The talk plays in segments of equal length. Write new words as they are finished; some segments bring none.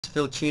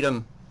Phil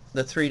Cheetham,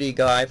 the 3D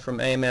guy from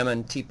AMM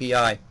and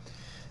TPI.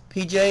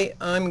 PJ,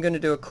 I'm going to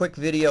do a quick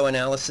video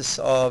analysis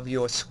of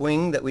your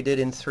swing that we did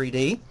in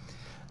 3D.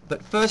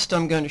 But first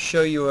I'm going to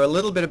show you a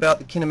little bit about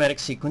the kinematic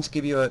sequence,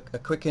 give you a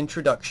quick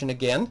introduction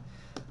again.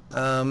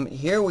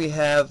 Here we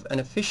have an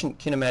efficient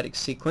kinematic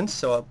sequence,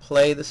 so I'll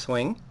play the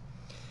swing.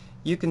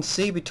 You can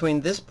see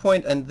between this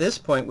point and this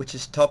point, which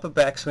is top of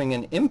backswing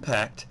and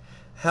impact,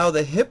 how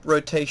the hip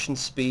rotation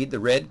speed, the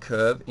red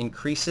curve,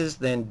 increases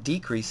then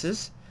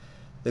decreases.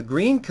 The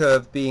green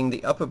curve being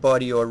the upper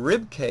body or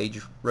rib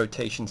cage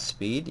rotation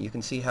speed. You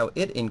can see how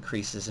it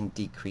increases and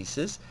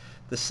decreases.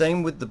 The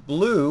same with the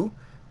blue,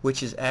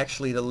 which is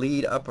actually the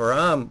lead upper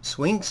arm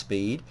swing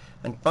speed.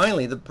 And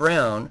finally the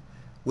brown,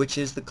 which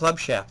is the club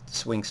shaft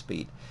swing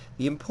speed.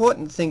 The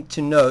important thing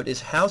to note is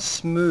how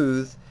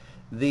smooth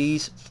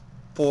these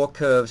four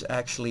curves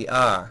actually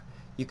are.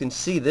 You can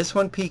see this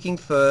one peaking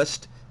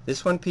first,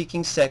 this one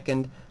peaking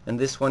second, and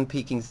this one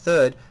peaking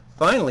third.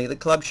 Finally the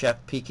club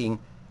shaft peaking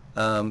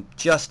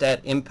just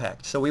at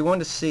impact. So we want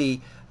to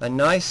see a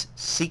nice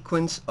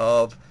sequence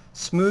of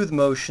smooth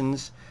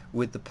motions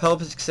with the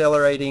pelvis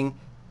accelerating,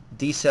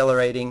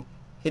 decelerating,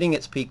 hitting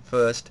its peak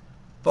first,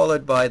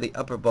 followed by the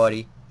upper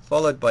body,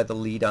 followed by the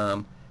lead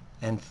arm,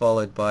 and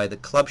followed by the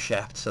club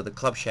shaft, so the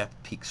club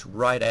shaft peaks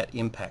right at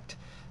impact.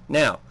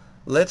 Now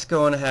let's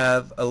go and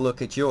have a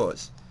look at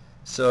yours.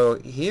 So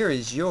here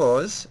is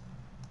yours,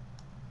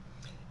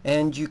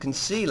 and you can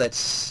see,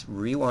 let's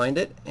rewind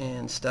it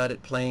and start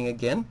it playing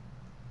again,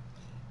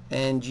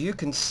 and you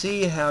can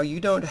see how you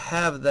don't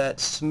have that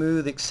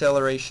smooth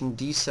acceleration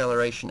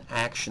deceleration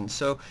action.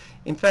 So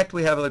in fact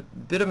we have a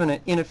bit of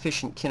an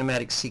inefficient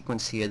kinematic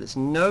sequence here. There's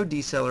no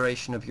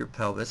deceleration of your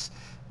pelvis,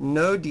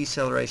 no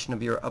deceleration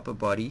of your upper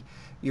body.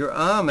 Your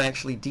arm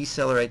actually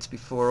decelerates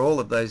before all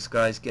of those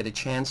guys get a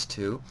chance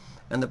to,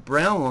 and the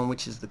brown one,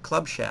 which is the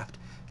club shaft,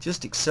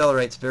 just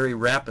accelerates very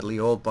rapidly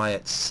all by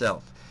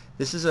itself.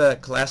 This is a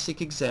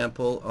classic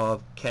example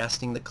of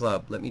casting the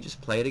club. Let me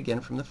just play it again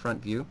from the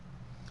front view.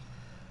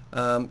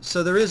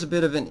 So there is a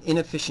bit of an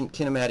inefficient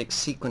kinematic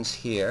sequence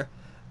here,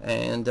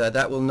 and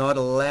that will not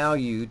allow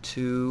you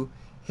to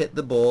hit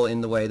the ball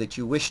in the way that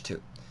you wish to.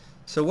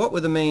 So what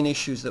were the main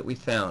issues that we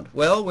found?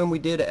 Well, when we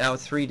did our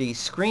 3D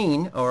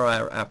screen, or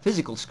our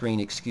physical screen,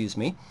 excuse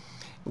me,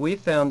 we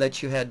found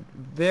that you had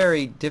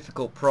very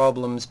difficult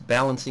problems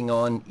balancing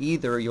on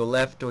either your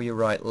left or your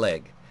right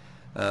leg.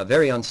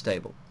 Very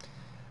unstable.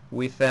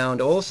 We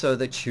found also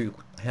that you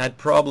had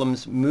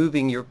problems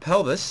moving your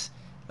pelvis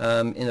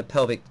in a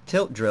pelvic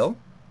tilt drill,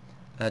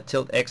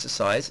 tilt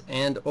exercise,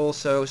 and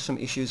also some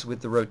issues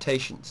with the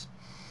rotations.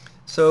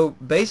 So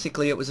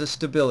basically it was a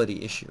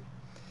stability issue.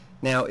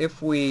 Now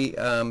if we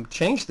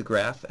change the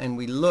graph and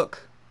we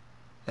look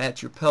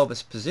at your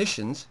pelvis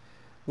positions,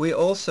 we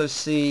also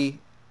see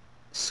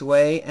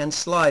sway and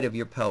slide of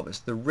your pelvis.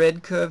 The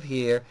red curve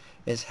here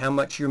is how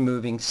much you're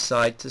moving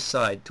side to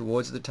side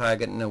towards the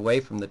target and away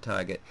from the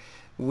target.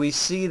 We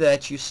see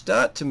that you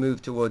start to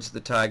move towards the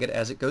target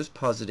as it goes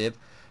positive,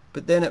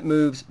 but then it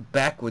moves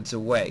backwards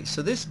away.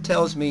 So this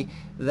tells me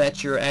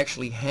that you're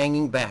actually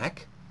hanging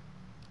back,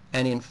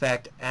 and in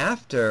fact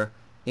after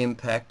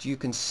impact you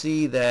can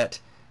see that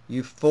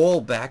you fall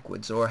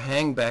backwards or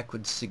hang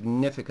backwards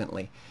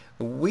significantly.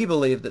 We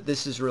believe that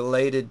this is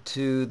related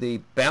to the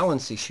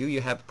balance issue.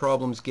 You have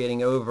problems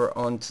getting over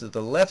onto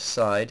the left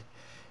side,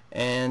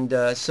 and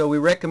so we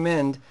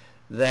recommend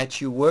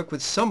that you work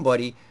with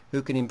somebody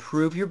who can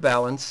improve your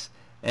balance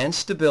and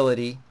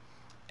stability,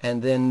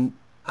 and then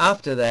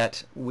after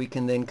that we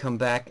can then come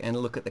back and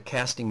look at the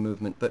casting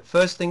movement. But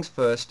first things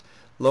first,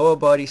 lower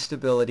body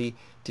stability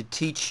to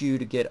teach you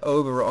to get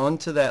over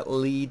onto that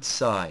lead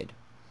side.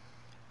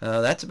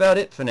 That's about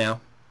it for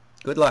now.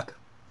 Good luck.